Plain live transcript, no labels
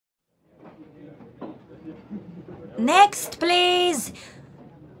Next, please.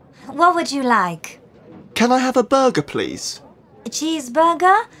 What would you like? Can I have a burger, please? A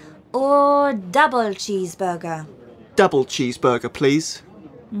cheeseburger or double cheeseburger? Double cheeseburger, please.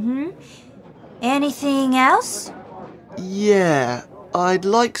 Anything else? Yeah, I'd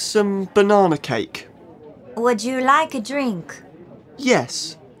like some banana cake. Would you like a drink?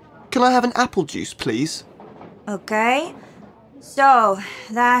 Yes. Can I have an apple juice, please? Okay. So,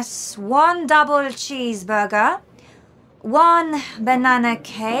 that's one double cheeseburger, one banana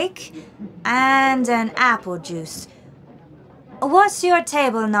cake, and an apple juice. What's your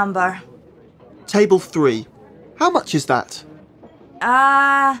table number? Table 3. How much is that?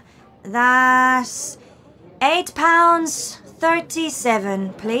 That's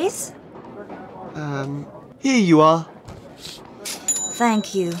 £8.37, please. Here you are.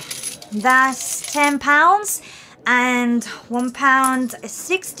 Thank you. That's £10 and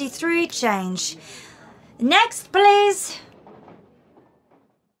 £1.63 change. Next, please.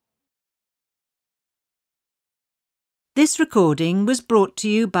 This recording was brought to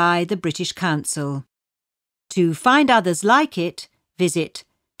you by the British Council. To find others like it, visit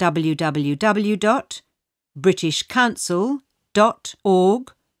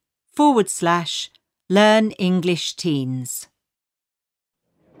www.britishcouncil.org/Learn English Teens.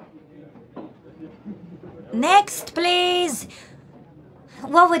 Next, please.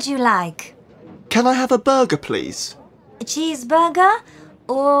 What would you like? Can I have a burger, please? A cheeseburger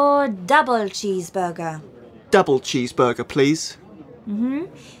or double cheeseburger? Double cheeseburger, please.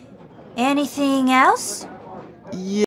 Anything else? Yeah.